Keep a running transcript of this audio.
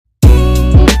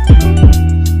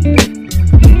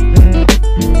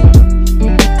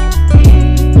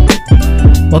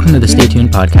welcome to the Stay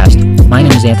Tuned podcast. My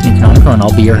name is Anthony Canonico, and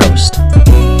I'll be your host.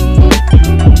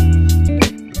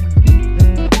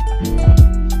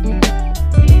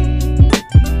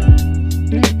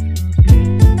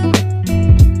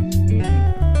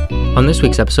 On this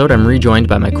week's episode, I'm rejoined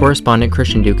by my correspondent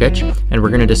Christian Dukic, and we're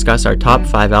going to discuss our top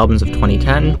 5 albums of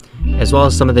 2010, as well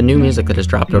as some of the new music that has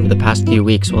dropped over the past few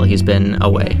weeks while he's been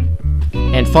away.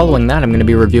 And following that, I'm going to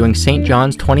be reviewing St.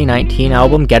 John's 2019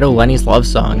 album, Ghetto Lenny's Love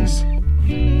Songs.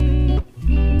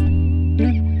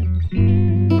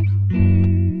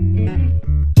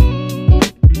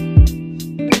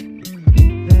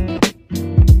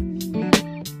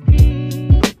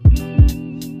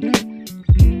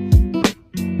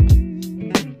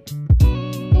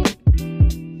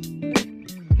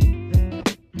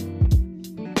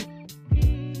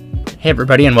 Hey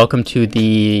everybody, and welcome to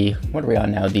the, what are we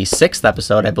on now, the 6th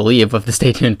episode, I believe, of the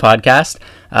Stay Tuned podcast.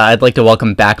 I'd like to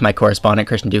welcome back my correspondent,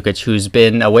 Christian Dukic, who's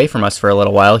been away from us for a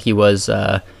little while. He was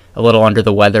a little under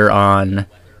the weather on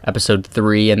episode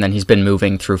 3, and then he's been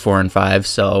moving through 4 and 5,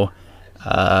 so,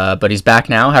 but he's back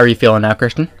now. How are you feeling now,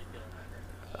 Christian?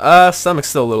 Stomach's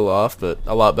still a little off, but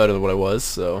a lot better than what I was,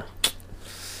 so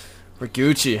we're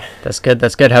Gucci. That's good.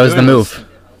 How was the move?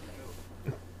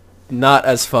 Not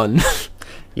as fun.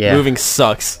 Yeah. Moving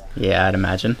sucks. Yeah, I'd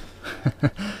imagine.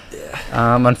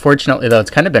 Unfortunately, though, it's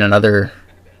kind of been another...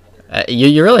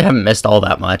 you really haven't missed all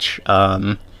that much.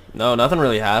 No, nothing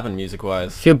really happened music-wise.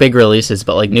 A few big releases,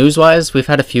 but like news-wise, we've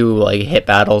had a few like hit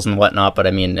battles and whatnot, but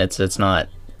I mean, it's not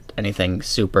anything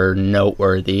super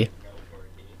noteworthy.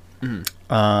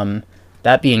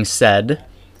 That being said,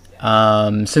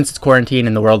 since it's quarantine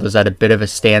and the world is at a bit of a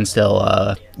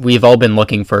standstill, we've all been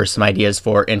looking for some ideas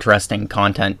for interesting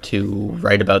content to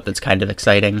write about that's kind of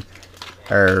exciting,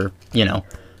 or, you know.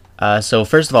 So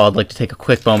first of all, I'd like to take a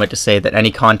quick moment to say that any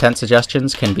content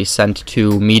suggestions can be sent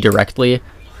to me directly,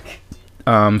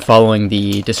 following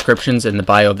the descriptions in the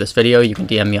bio of this video. You can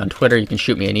DM me on Twitter, you can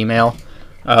shoot me an email,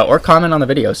 or comment on the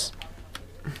videos.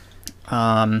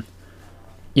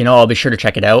 You know, I'll be sure to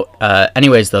check it out.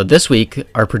 Anyways, though, this week,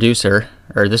 our producer,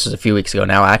 or this is a few weeks ago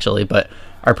now, actually, but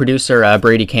our producer,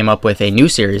 Brady, came up with a new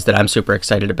series that I'm super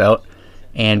excited about.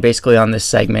 And basically on this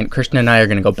segment, Christian and I are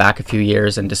going to go back a few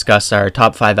years and discuss our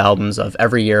top 5 albums of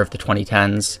every year of the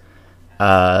 2010s.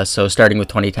 So starting with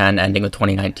 2010, ending with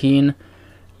 2019.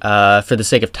 For the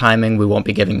sake of timing, we won't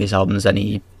be giving these albums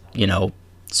any, you know,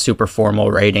 super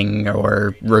formal rating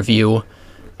or review.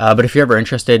 But if you're ever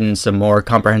interested in some more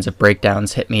comprehensive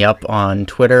breakdowns, hit me up on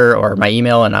Twitter or my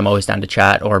email, and I'm always down to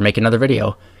chat or make another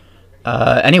video.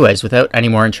 Anyways, without any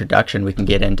more introduction, we can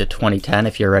get into 2010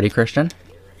 if you're ready, Christian.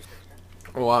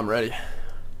 Well, I'm ready.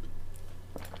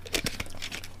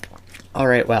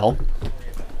 Alright, well,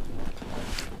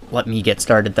 let me get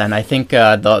started then. I think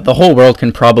the whole world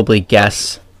can probably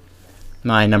guess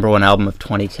my number 1 album of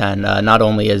 2010. Not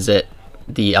only is it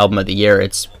the album of the year,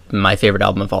 it's my favorite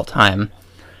album of all time.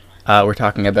 We're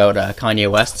talking about Kanye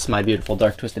West's My Beautiful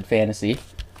Dark Twisted Fantasy.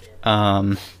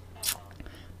 You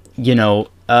know,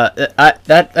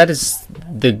 that is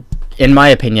in my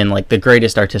opinion, like the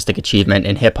greatest artistic achievement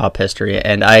in hip hop history,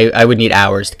 and I would need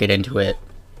hours to get into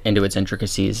its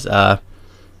intricacies.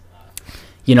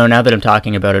 You know, now that I'm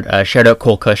talking about it, shout out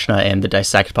Cole Kushna and the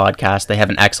Dissect podcast. They have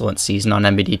an excellent season on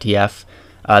MBDTF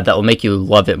that will make you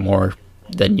love it more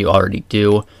than you already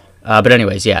do. But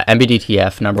anyways, yeah,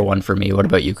 MBDTF, number 1 for me. What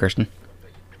about you, Christian?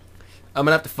 I'm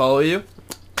gonna have to follow you.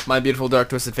 My Beautiful Dark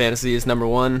Twisted Fantasy is number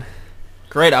 1.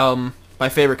 Great album. My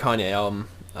favorite Kanye album.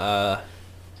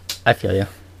 I feel you.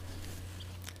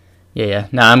 Yeah.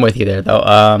 No, I'm with you there,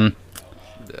 though.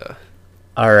 Yeah.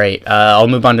 All right, I'll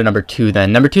move on to number 2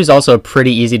 then. Number 2 is also a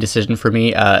pretty easy decision for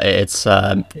me. It's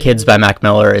Kids by Mac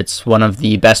Miller. It's one of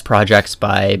the best projects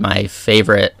by my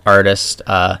favorite artist.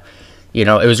 You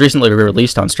know, it was recently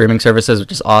released on streaming services,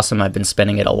 which is awesome. I've been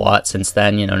spinning it a lot since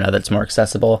then, you know, now that it's more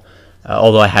accessible.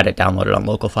 Although I had it downloaded on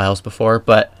local files before.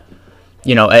 But,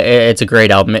 you know, it's a great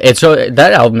album.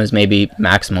 That album is maybe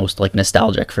Mac's most, like,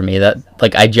 nostalgic for me. That,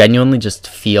 like, I genuinely just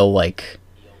feel like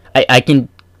I can...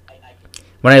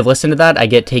 When I listen to that, I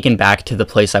get taken back to the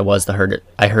place I was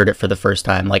I heard it for the first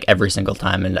time, like, every single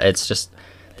time. And it's just...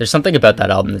 There's something about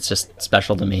that album that's just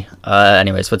special to me.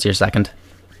 Anyways, what's your second?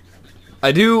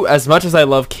 I do, as much as I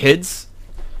love Kids,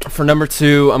 for number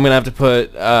 2, I'm going to have to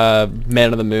put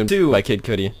Man on the Moon 2 by Kid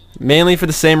Cudi. Mainly for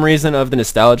the same reason of the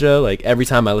nostalgia. Like, every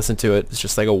time I listen to it, it's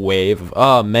just like a wave of,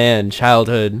 oh man,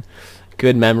 childhood,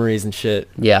 good memories and shit.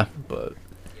 Yeah. But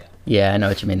yeah, I know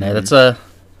what you mean there.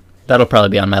 That'll probably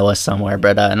be on my list somewhere,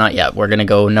 but not yet. We're going to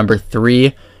go number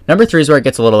 3. Number 3 is where it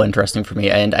gets a little interesting for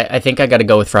me, and I think I got to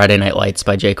go with Friday Night Lights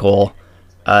by J. Cole.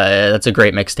 That's a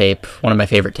great mixtape. One of my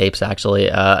favorite tapes, actually.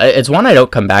 It's one I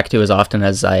don't come back to as often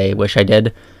as I wish I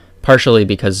did, partially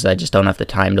because I just don't have the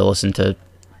time to listen to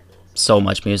so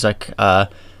much music.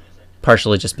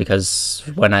 Partially just because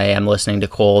when I am listening to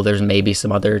Cole, there's maybe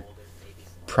some other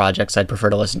projects I'd prefer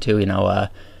to listen to.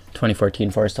 2014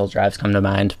 Forest Hills Drives come to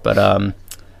mind. But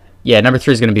yeah, number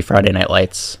 3 is going to be Friday Night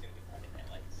Lights.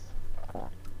 All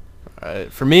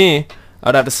right, for me,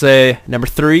 I'd have to say number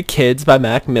 3, Kids by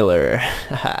Mac Miller.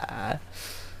 All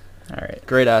right.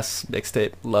 Great ass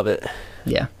mixtape. Love it.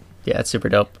 Yeah, it's super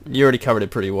dope. You already covered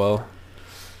it pretty well.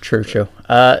 True.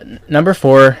 Number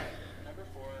 4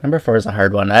 is a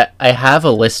hard one. I have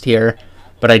a list here,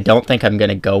 but I don't think I'm going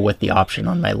to go with the option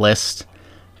on my list.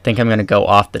 I think I'm going to go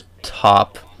off the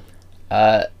top.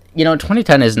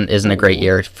 2010 isn't a great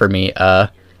year for me.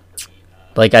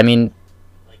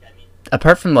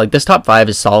 Apart from, this top 5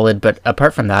 is solid, but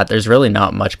apart from that, there's really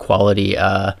not much quality.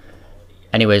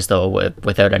 Anyways, though,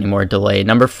 without any more delay.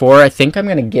 Number 4, I think I'm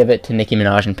going to give it to Nicki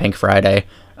Minaj and Pink Friday.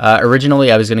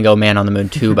 Originally, I was going to go Man on the Moon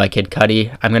 2 by Kid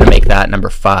Cudi. I'm going to make that number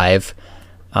 5.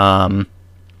 But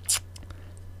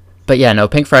yeah, no,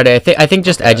 Pink Friday, I think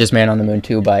just edges Man on the Moon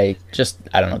 2 by just,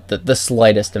 I don't know, the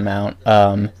slightest amount.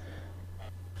 Man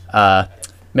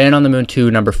on the Moon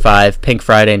 2, number 5. Pink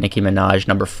Friday, Nicki Minaj,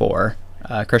 number 4.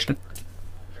 Christian?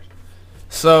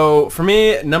 So, for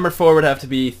me, number 4 would have to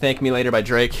be Thank Me Later by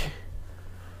Drake.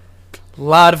 A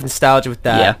lot of nostalgia with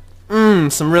that. Yeah.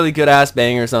 Some really good ass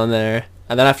bangers on there.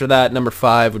 And then after that, number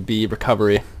 5 would be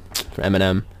Recovery for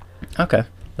Eminem. Okay.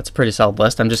 That's a pretty solid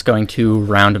list. I'm just going to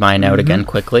round mine out again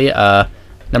quickly.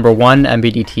 Number 1,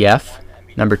 MBDTF.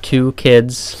 Number 2,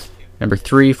 Kids. Number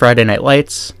 3, Friday Night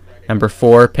Lights. Number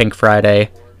 4, Pink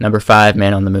Friday. Number 5,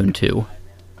 Man on the Moon 2.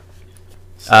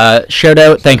 Shout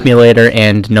out Thank Me Later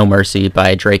and No Mercy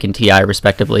by Drake and T.I.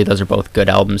 respectively. Those are both good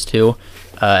albums too.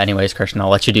 Anyways, Christian, I'll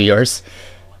let you do yours.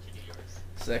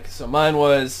 Sick. So mine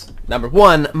was number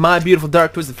 1, My Beautiful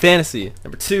Dark Twisted Fantasy.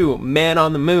 Number 2, Man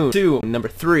on the Moon. Number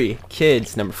 3,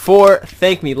 Kids. Number 4,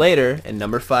 Thank Me Later. And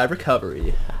number 5,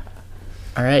 Recovery.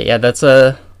 All right, yeah, that's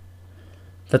a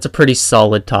pretty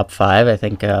solid top 5. I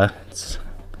think it's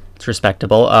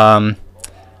respectable. All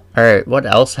right, what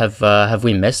else have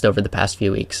we missed over the past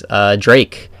few weeks?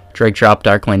 Drake dropped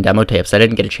Darkland demo tapes. I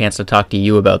didn't get a chance to talk to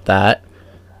you about that.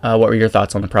 What were your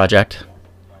thoughts on the project?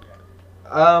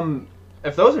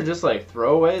 If those are just like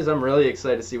throwaways, I'm really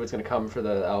excited to see what's going to come for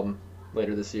the album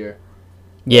later this year.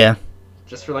 Yeah.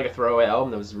 Just for like a throwaway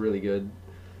album, that was really good.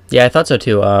 Yeah, I thought so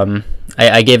too.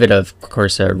 I gave it, of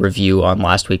course, a review on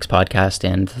last week's podcast,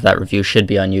 and that review should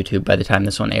be on YouTube by the time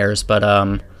this one airs. But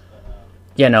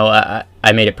yeah, no,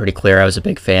 I made it pretty clear I was a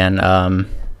big fan.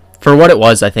 For what it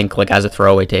was, I think, like as a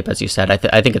throwaway tape, as you said,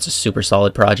 I think it's a super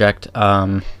solid project.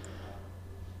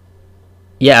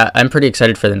 Yeah, I'm pretty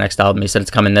excited for the next album. He said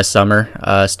it's coming this summer.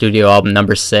 Studio album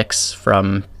number 6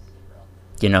 from,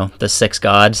 the 6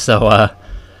 God. So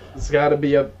it's got to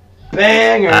be a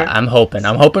banger. I'm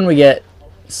hoping we get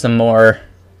some more.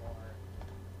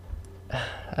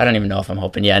 I don't even know if I'm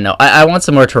hoping. Yeah, no, I want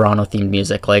some more Toronto themed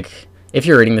music. Like, If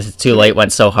You're Reading This, It's Too Late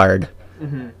went so hard.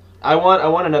 Mm-hmm. I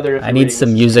want another. I need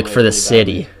some music for the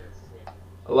city.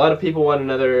 A lot of people want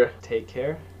another Take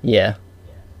Care. Yeah.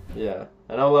 Yeah.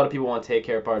 I know a lot of people want Take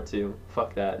Care Part 2.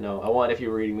 Fuck that. No, I want If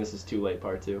You're Reading This, It's Too Late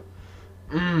Part 2.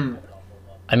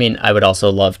 I mean, I would also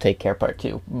love Take Care Part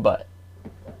 2, but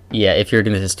yeah, If You're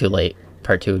Reading This, It's Too Late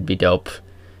Part 2 would be dope.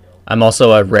 I'm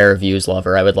also a rare Views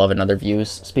lover. I would love another Views.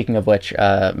 Speaking of which,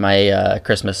 my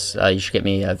Christmas, you should get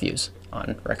me Views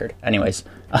on record. Anyways.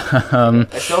 I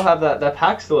still have that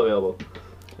pack still available.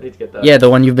 I need to get that. Yeah, the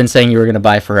one you've been saying you were going to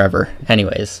buy forever.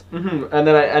 Anyways. Mm-hmm. And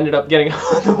then I ended up getting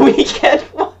the Weekend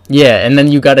one. Yeah, and then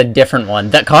you got a different one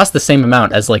that cost the same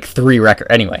amount as like 3 records.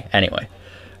 Anyway.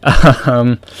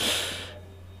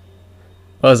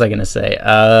 What was I gonna say?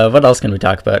 What else can we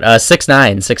talk about?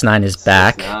 6ix9ine. 6ix9ine is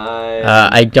back.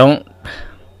 6ix9ine. I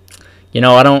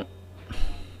don't.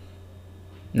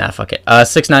 Nah, fuck it.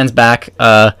 6ix9ine's back.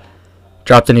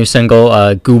 Dropped a new single,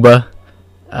 Gooba.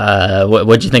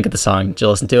 What'd you think of the song? Did you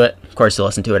listen to it? Of course you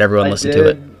listened to it. Everyone listened to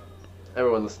it.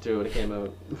 Everyone listened to it when it came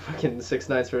out. Fucking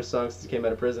 6ix9ine's first song since he came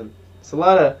out of prison. It's a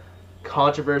lot of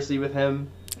controversy with him,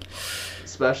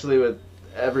 especially with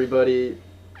everybody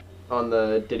on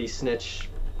the Did He Snitch?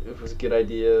 It was a good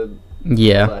idea.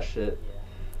 Yeah. All that shit.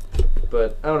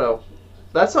 But I don't know.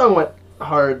 That song went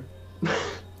hard.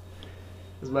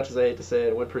 As much as I hate to say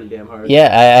it went pretty damn hard. Yeah,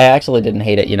 I actually didn't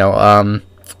hate it.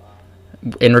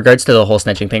 In regards to the whole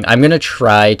snitching thing, I'm gonna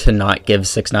try to not give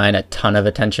 6ix9ine a ton of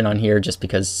attention on here, just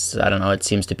because I don't know. It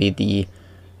seems to be the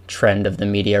trend of the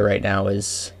media right now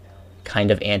is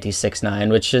kind of anti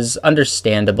 6ix9ine, which is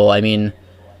understandable. I mean,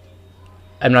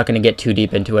 I'm not going to get too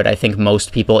deep into it. I think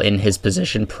most people in his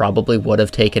position probably would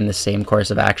have taken the same course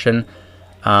of action.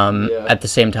 At the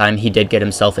same time, he did get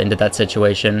himself into that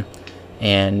situation.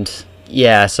 And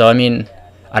yeah, so I mean,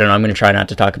 I don't know. I'm going to try not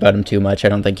to talk about him too much. I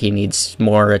don't think he needs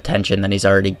more attention than he's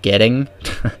already getting.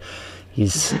 He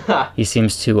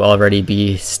seems to already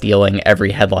be stealing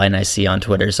every headline I see on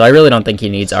Twitter. So I really don't think he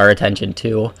needs our attention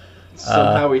too.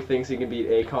 Somehow he thinks he can beat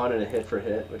Akon in a hit for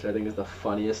hit, which I think is the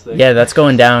funniest thing. Yeah, that's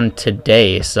going down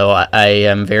today, so I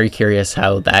am very curious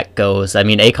how that goes. I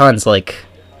mean, Akon's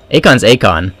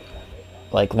Akon.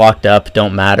 Like, locked up,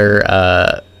 don't matter.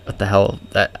 What the hell?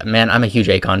 Man, I'm a huge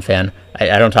Akon fan.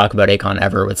 I don't talk about Akon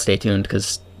ever with Stay Tuned,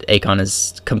 because Akon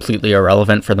is completely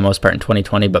irrelevant for the most part in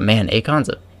 2020, but man, Akon's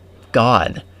a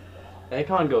god.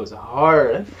 Akon goes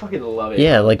hard. I fucking love it.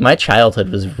 Yeah, like my childhood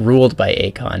was ruled by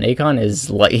Akon.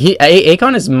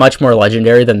 Akon is much more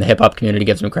legendary than the hip hop community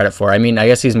gives him credit for. I mean, I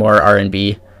guess he's more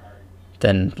R&B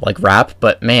than like rap,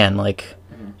 but man, like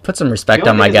put some respect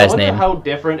on my guy's name. How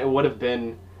different it would have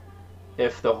been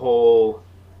if the whole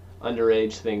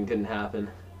underage thing didn't happen.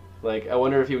 Like, I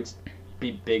wonder if he would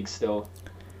be big still.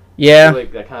 Yeah. I feel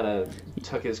like that kind of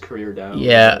took his career down.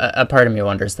 Yeah, a part of me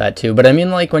wonders that too. But I mean,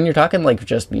 like, when you're talking, like,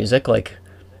 just music, like,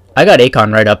 I got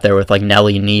Akon right up there with, like,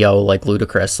 Nelly, Neo, like,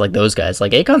 Ludacris, like, those guys.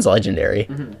 Like, Akon's legendary.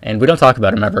 And we don't talk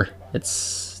about him ever.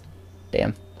 It's...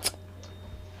 damn.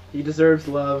 He deserves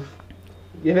love.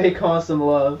 Give Akon some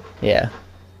love. Yeah.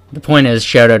 The point is,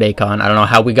 shout out Akon. I don't know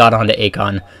how we got onto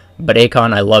Akon, but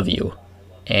Akon, I love you.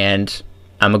 And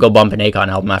I'm gonna go bump an Akon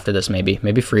album after this, maybe.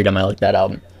 Maybe Freedom, I like that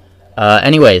album.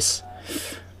 Anyways,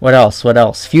 what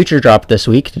else? Future dropped this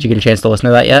week. Did you get a chance to listen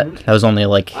to that yet? That was only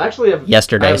like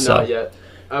yesterday. I have not yet.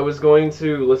 I was going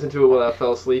to listen to it when I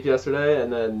fell asleep yesterday,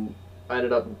 and then I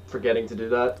ended up forgetting to do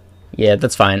that. Yeah,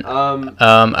 that's fine. I'm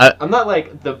not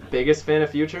like the biggest fan of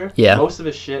Future. Yeah. Most of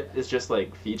his shit is just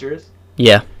like features.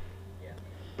 Yeah.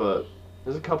 But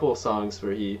there's a couple of songs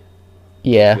where he.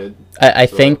 Yeah, I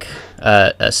think,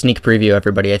 a sneak preview,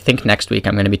 everybody, I think next week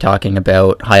I'm going to be talking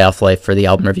about High Off Life for the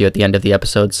album review at the end of the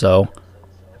episode, so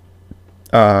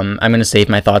I'm going to save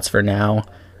my thoughts for now.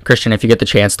 Christian, if you get the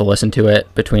chance to listen to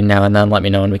it between now and then, let me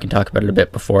know and we can talk about it a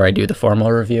bit before I do the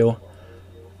formal review.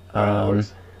 I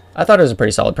thought it was a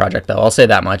pretty solid project, though. I'll say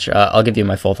that much. I'll give you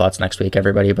my full thoughts next week,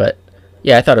 everybody, but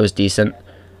yeah, I thought it was decent.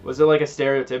 Was it like a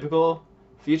stereotypical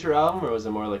Future album, or was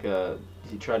it more like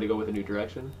he tried to go with a new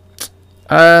direction?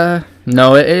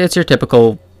 No, it's your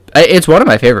typical. It's one of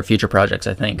my favorite Future projects,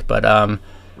 I think. But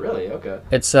really, okay.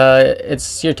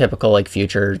 It's your typical like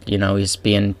Future. You know,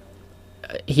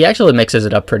 he actually mixes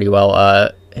it up pretty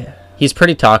well. He's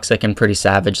pretty toxic and pretty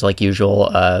savage like usual,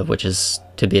 which is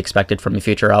to be expected from a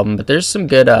Future album. But there's some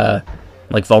good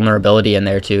like vulnerability in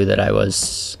there too that I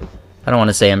don't want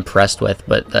to say impressed with,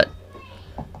 but that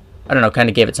I don't know, kind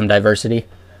of gave it some diversity.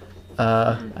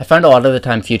 I find a lot of the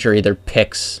time Future either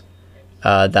picks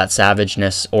that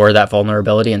savageness or that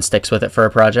vulnerability and sticks with it for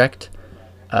a project.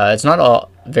 It's not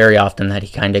very often that he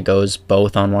kind of goes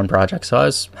both on one project, so I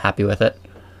was happy with it.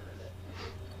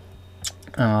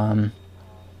 But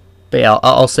yeah,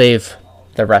 I'll save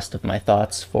the rest of my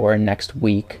thoughts for next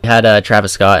week. We had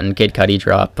Travis Scott and Kid Cudi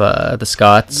drop The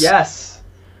Scots. Yes!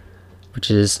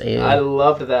 Which is I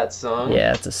loved that song.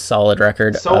 Yeah, it's a solid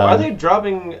record. So are they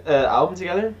dropping an album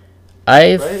together?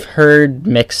 I've heard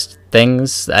mixed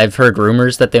things. I've heard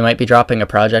rumors that they might be dropping a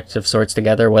project of sorts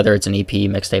together, whether it's an EP,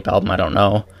 mixtape, album, I don't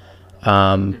know.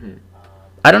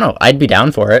 I don't know. I'd be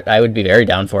down for it. I would be very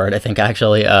down for it. I think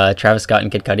actually Travis Scott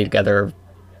and Kid Cudi together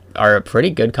are a pretty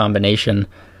good combination.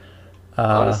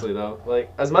 Honestly though,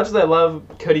 like as much as I love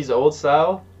Cudi's old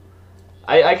style,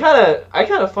 I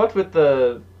kind of fucked with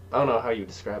the, I don't know how you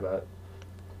describe that.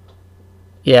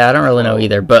 Yeah, I don't really know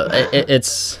either, but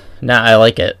it's I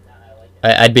like it.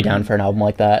 I'd be down for an album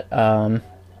like that.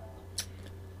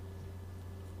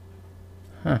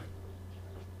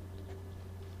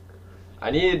 I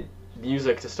need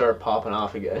music to start popping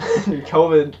off again.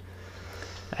 COVID.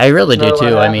 I really do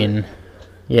too. I mean,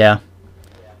 yeah.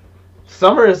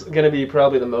 Summer is going to be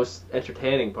probably the most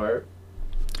entertaining part,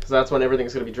 because that's when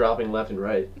everything's going to be dropping left and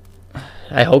right.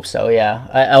 I hope so, yeah.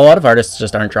 A lot of artists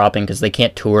just aren't dropping because they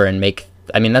can't tour and make...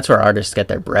 I mean, that's where artists get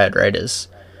their bread, right, is...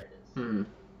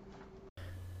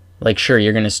 Like, sure,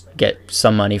 you're going to get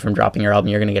some money from dropping your album.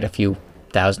 You're going to get a few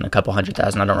thousand, a couple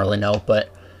 100,000, I don't really know.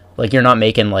 But, like, you're not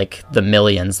making, like, the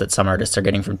millions that some artists are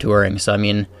getting from touring. So, I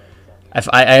mean,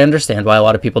 I understand why a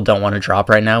lot of people don't want to drop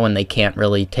right now when they can't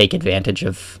really take advantage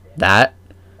of that.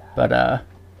 But,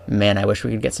 man, I wish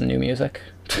we could get some new music.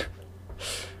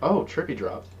 Oh, Trippy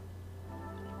dropped.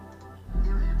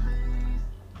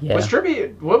 Yeah. Was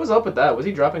Trippy? What was up with that? Was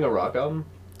he dropping a rock album?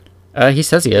 He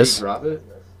says he Did is. he drop it?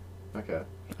 Okay.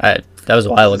 That was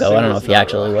a while ago. I don't know if Single's he not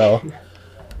actually rock. will.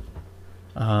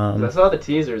 'Cause I saw the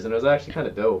teasers and it was actually kind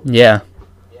of dope. Yeah.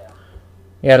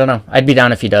 Yeah, I don't know. I'd be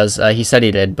down if he does. He said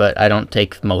he did, but I don't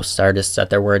take most artists at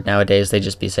their word nowadays. They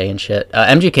just be saying shit.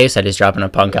 MGK said he's dropping a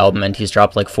punk album, and he's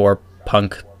dropped like 4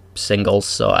 punk singles,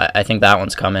 so I think that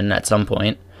one's coming at some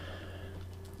point.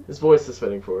 His voice is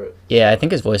fitting for it. Yeah, I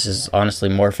think his voice is honestly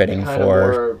more fitting Kind of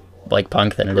for more like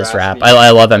punk than it is rap. graspy. I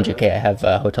love MGK. I have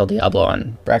Hotel Diablo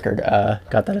on record.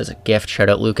 Got that as a gift. Shout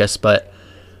out Lucas. But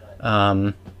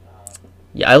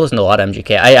yeah, I listen to a lot of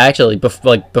MGK. I actually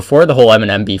before the whole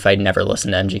Eminem beef, I'd never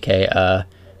listened to MGK.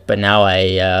 But now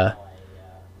I'm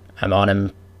on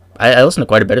him. I listen to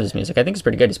quite a bit of his music. I think it's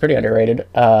pretty good. He's pretty underrated.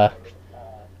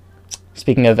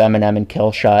 Speaking of Eminem and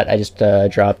Killshot, I just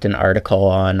dropped an article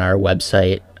on our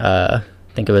website. I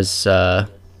think it was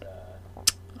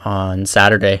on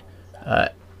Saturday.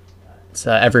 It's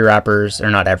every rapper's, or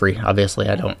not every, obviously.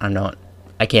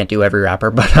 I can't do every rapper,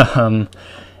 but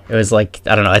it was like,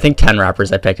 I don't know, I think 10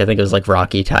 rappers I picked. I think it was like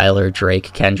Rocky, Tyler,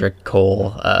 Drake, Kendrick,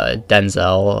 Cole,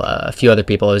 Denzel, a few other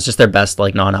people. It was just their best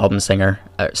like non-album single.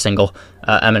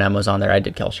 Eminem was on there. I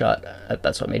did Killshot.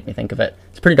 That's what made me think of it.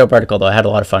 It's a pretty dope article though. I had a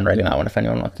lot of fun writing that one if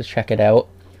anyone wants to check it out.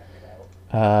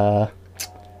 Other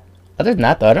than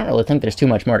that though, I don't really think there's too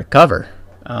much more to cover.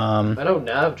 I know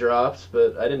Nav dropped,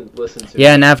 but I didn't listen to it.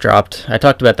 Yeah, Nav dropped. I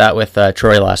talked about that with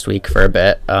Troy last week for a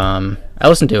bit. I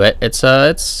listened to it. It's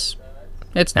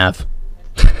Nav.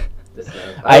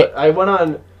 I went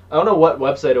on, I don't know what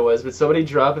website it was, but somebody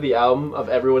dropped the album of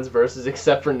everyone's verses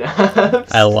except for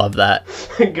Nav's. I love that.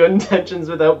 Good Intentions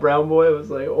without Brown Boy. I was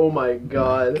like, oh my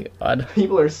god.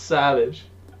 People are savage.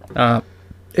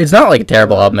 It's not like a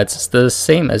terrible album. It's the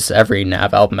same as every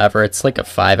Nav album ever. It's like a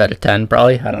 5 out of 10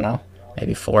 probably. I don't know.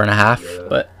 Maybe 4.5, Yeah.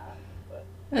 but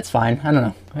it's fine. I don't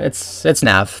know. It's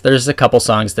Nav. There's a couple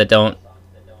songs that don't.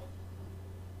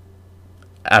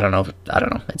 I don't know.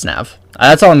 It's Nav.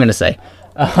 That's all I'm gonna say.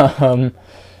 Other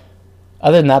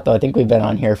than that, though, I think we've been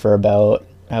on here for about.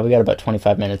 We got about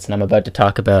 25 minutes, and I'm about to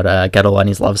talk about Ghetto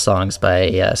Lenny's Love Songs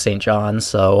by St. John.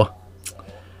 So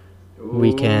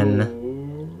we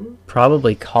can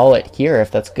probably call it here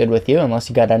if that's good with you, unless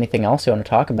you got anything else you want to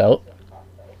talk about.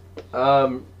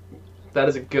 That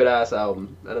is a good ass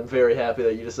album, and I'm very happy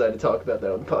that you decided to talk about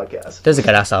that on the podcast. It is a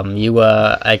good ass album.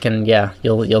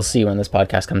 You'll see when this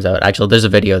podcast comes out. Actually, there's a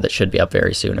video that should be up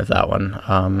very soon of that one.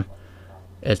 I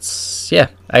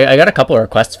got a couple of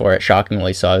requests for it,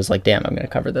 shockingly, so I was like, damn, I'm gonna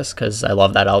cover this because I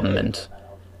love that album and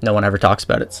no one ever talks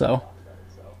about it. So,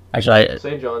 actually,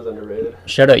 St. John's underrated.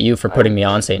 Shout out you for putting me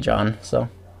on St. John. So,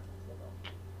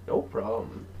 no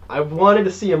problem. I wanted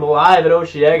to see him live at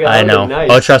Oshiega. I know. Nice.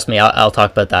 Oh, trust me, I'll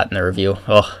talk about that in the review.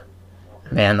 Oh,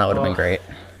 man, that would have been great.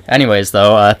 Anyways,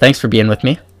 though, thanks for being with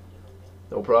me.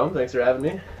 No problem. Thanks for having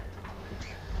me.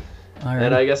 All right.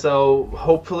 And I guess I'll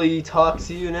hopefully talk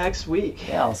to you next week.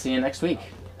 Yeah, I'll see you next week.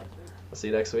 I'll see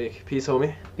you next week. Peace,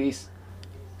 homie. Peace.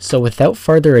 So without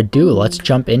further ado, let's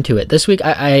jump into it. This week,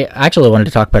 I actually wanted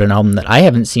to talk about an album that I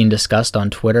haven't seen discussed on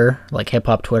Twitter, like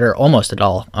hip-hop Twitter, almost at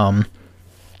all.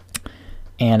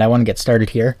 And I want to get started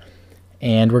here.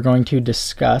 And we're going to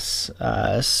discuss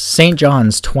St.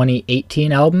 John's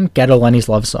 2018 album, Ghetto Lenny's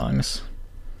Love Songs.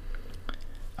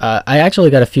 I actually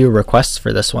got a few requests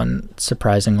for this one,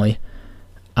 surprisingly.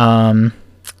 So, I'm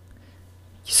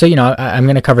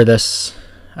going to cover this,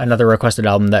 another requested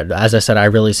album that, as I said, I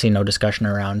really see no discussion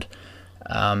around.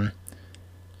 I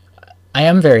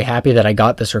am very happy that I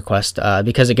got this request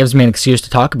because it gives me an excuse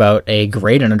to talk about a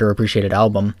great and underappreciated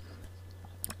album.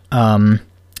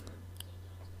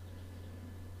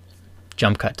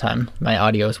 Jump cut time. My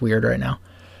audio is weird right now.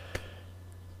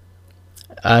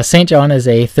 St. John is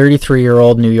a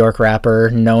 33-year-old New York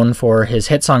rapper known for his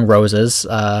hit song Roses.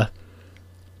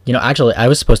 Actually, I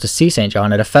was supposed to see St.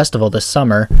 John at a festival this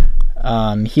summer.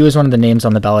 He was one of the names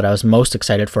on the ballot I was most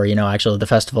excited for. Actually, the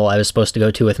festival I was supposed to go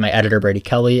to with my editor, Brady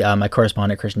Kelly. My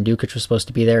correspondent, Christian Dukic, was supposed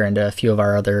to be there, and a few of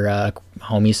our other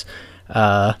homies.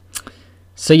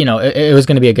 So, it was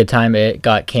going to be a good time. It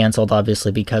got canceled,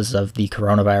 obviously, because of the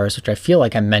coronavirus, which I feel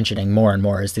like I'm mentioning more and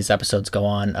more as these episodes go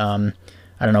on.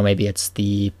 I don't know, maybe it's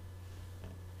it's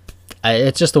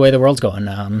just the way the world's going.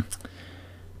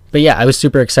 But yeah, I was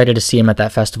super excited to see him at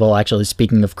that festival. Actually,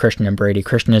 speaking of Christian and Brady,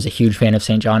 Christian is a huge fan of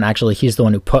St. John. Actually, he's the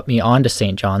one who put me on to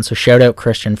St. John, so shout out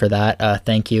Christian for that.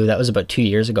 Thank you. That was about 2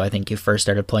 years ago, I think you first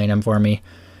started playing him for me.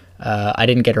 I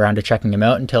didn't get around to checking him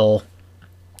out until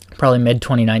probably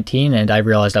mid-2019, and I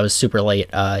realized I was super late.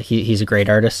 He's a great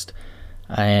artist.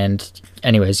 And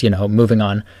anyways, moving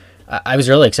on. I was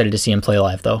really excited to see him play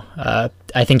live, though.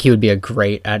 I think he would be a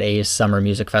great at a summer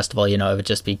music festival. You know, it would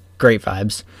just be great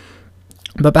vibes.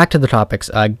 But back to the topics.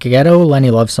 Ghetto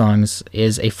Lenny Love Songs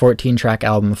is a 14-track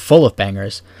album full of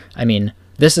bangers. I mean,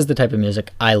 this is the type of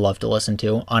music I love to listen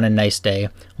to on a nice day,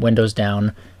 windows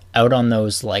down, out on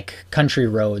those like country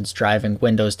roads, driving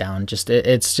windows down.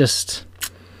 It's just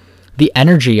the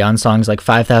energy on songs like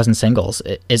 5,000 Singles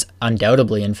is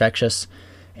undoubtedly infectious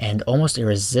and almost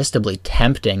irresistibly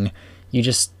tempting.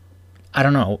 I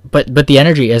don't know, but the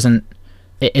energy isn't.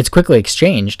 It's quickly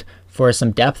exchanged for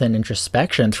some depth and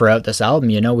introspection throughout this album.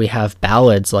 You know, we have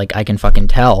ballads like I Can Fucking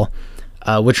Tell,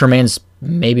 which remains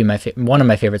maybe one of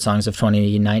my favorite songs of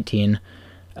 2019.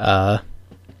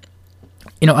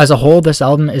 You know, as a whole, this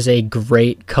album is a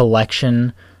great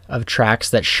collection of tracks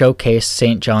that showcase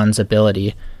St. John's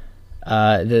ability.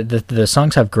 The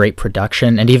songs have great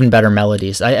production and even better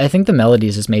melodies. I think the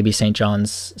melodies is maybe St.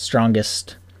 John's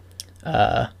strongest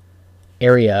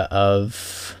area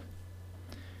of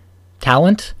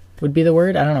talent would be the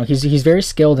word. I don't know. He's very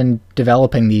skilled in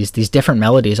developing these different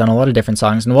melodies on a lot of different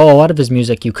songs. And while a lot of his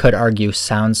music, you could argue,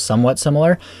 sounds somewhat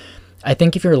similar, I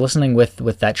think if you're listening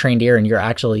with that trained ear and you're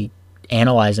actually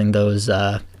analyzing those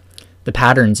the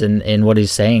patterns in what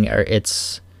he's saying,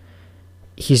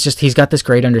 he's got this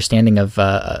great understanding of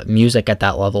music at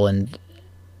that level and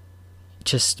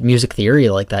just music theory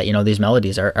like that. You know, these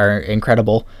melodies are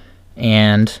incredible.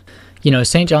 And, you know,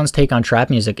 St. John's take on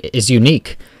trap music is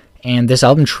unique. And this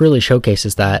album truly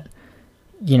showcases that.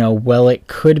 You know, while it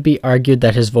could be argued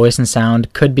that his voice and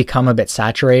sound could become a bit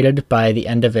saturated by the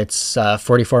end of its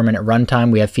 44-minute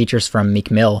runtime, we have features from Meek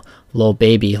Mill, Lil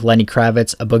Baby, Lenny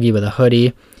Kravitz, A Boogie with a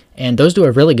Hoodie, and those do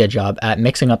a really good job at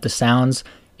mixing up the sounds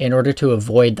in order to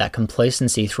avoid that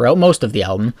complacency throughout most of the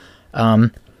album.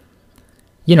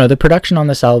 You know, the production on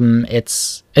this album,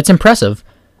 it's impressive,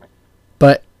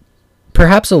 but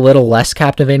perhaps a little less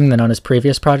captivating than on his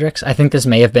previous projects. I think this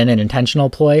may have been an intentional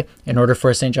ploy in order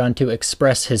for St. John to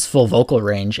express his full vocal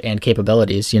range and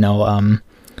capabilities. You know,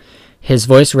 his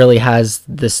voice really has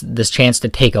this chance to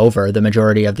take over the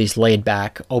majority of these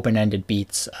laid-back, open-ended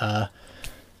beats.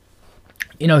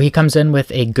 You know, he comes in with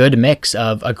a good mix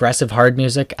of aggressive hard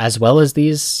music as well as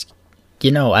these,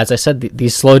 you know, as I said,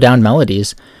 these slow-down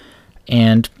melodies.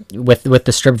 And with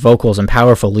the stripped vocals and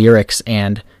powerful lyrics,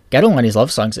 and Ghetto Lenny's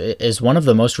Love Songs is one of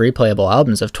the most replayable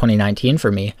albums of 2019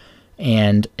 for me,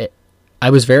 and I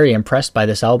was very impressed by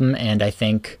this album, and I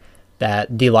think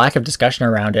that the lack of discussion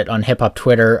around it on hip-hop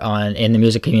Twitter, in the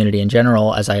music community in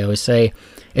general, as I always say,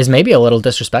 is maybe a little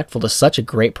disrespectful to such a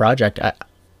great project.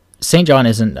 St. John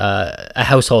isn't a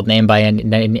household name by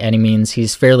any means.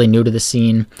 He's fairly new to the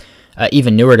scene,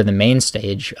 even newer to the main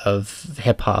stage of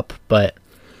hip-hop, but,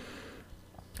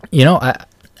 you know,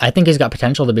 I think he's got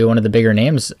potential to be one of the bigger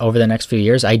names over the next few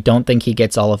years. I don't think he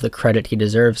gets all of the credit he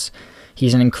deserves.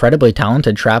 He's an incredibly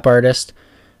talented trap artist.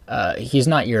 He's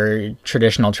not your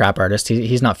traditional trap artist.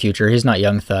 He's not Future. He's not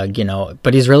Young Thug, you know,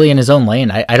 but he's really in his own lane.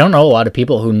 I don't know a lot of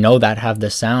people who know that have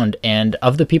this sound, and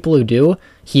of the people who do,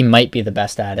 he might be the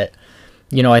best at it.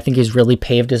 You know, I think he's really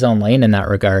paved his own lane in that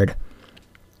regard,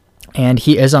 and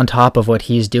he is on top of what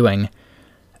he's doing.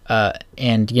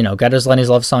 And, you know, Ghetto Lenny's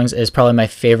Love Songs is probably my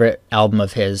favorite album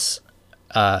of his.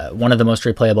 One of the most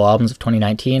replayable albums of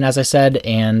 2019, as I said,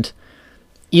 and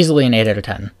easily an 8 out of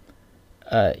 10.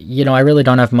 You know, I really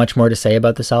don't have much more to say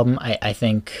about this album. I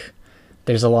think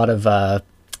there's a lot of,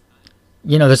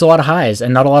 you know, there's a lot of highs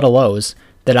and not a lot of lows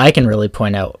that I can really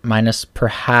point out, minus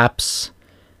perhaps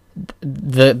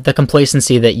the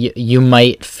complacency that you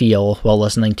might feel while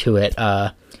listening to it.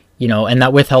 You know, and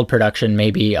that withheld production,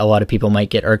 maybe a lot of people might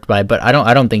get irked by, but I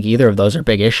don't think either of those are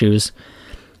big issues.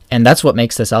 And that's what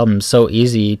makes this album so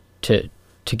easy to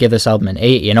give this album an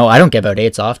 8. You know, I don't give out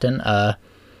 8s often,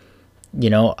 you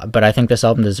know, but I think this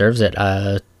album deserves it.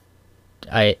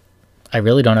 I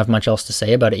really don't have much else to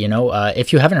say about it, you know.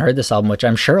 If you haven't heard this album, which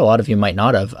I'm sure a lot of you might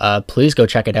not have, please go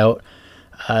check it out.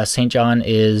 St. John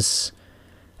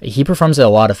he performs at a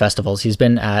lot of festivals. He's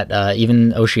been at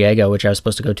even Osheaga, which I was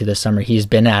supposed to go to this summer. He's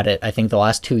been at it, I think, the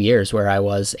last 2 years where I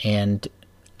was, and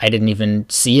I didn't even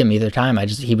see him either time.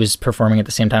 He was performing at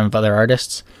the same time of other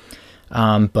artists.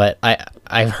 But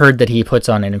I've heard that he puts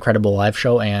on an incredible live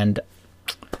show, and,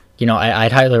 you know,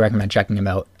 I'd highly recommend checking him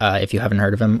out if you haven't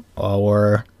heard of him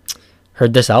or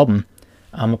heard this album.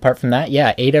 Apart from that,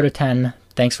 yeah, 8 out of 10.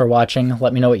 Thanks for watching.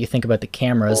 Let me know what you think about the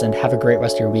cameras, and have a great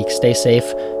rest of your week. Stay safe.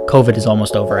 COVID is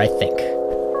almost over, I think.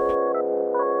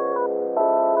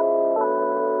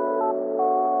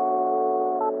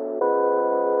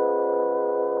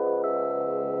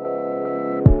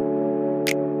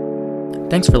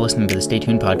 Thanks for listening to the Stay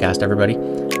Tuned podcast, everybody.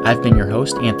 I've been your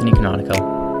host, Anthony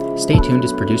Canonico. Stay Tuned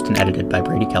is produced and edited by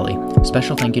Brady Kelly.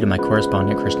 Special thank you to my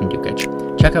correspondent, Christian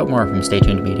Dukic. Check out more from Stay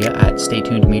Tuned Media at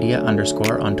staytunedmedia_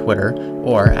 on Twitter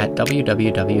or at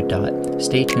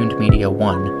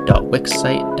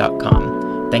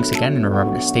www.staytunedmedia1.wixsite.com. Thanks again, and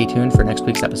remember to stay tuned for next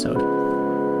week's episode.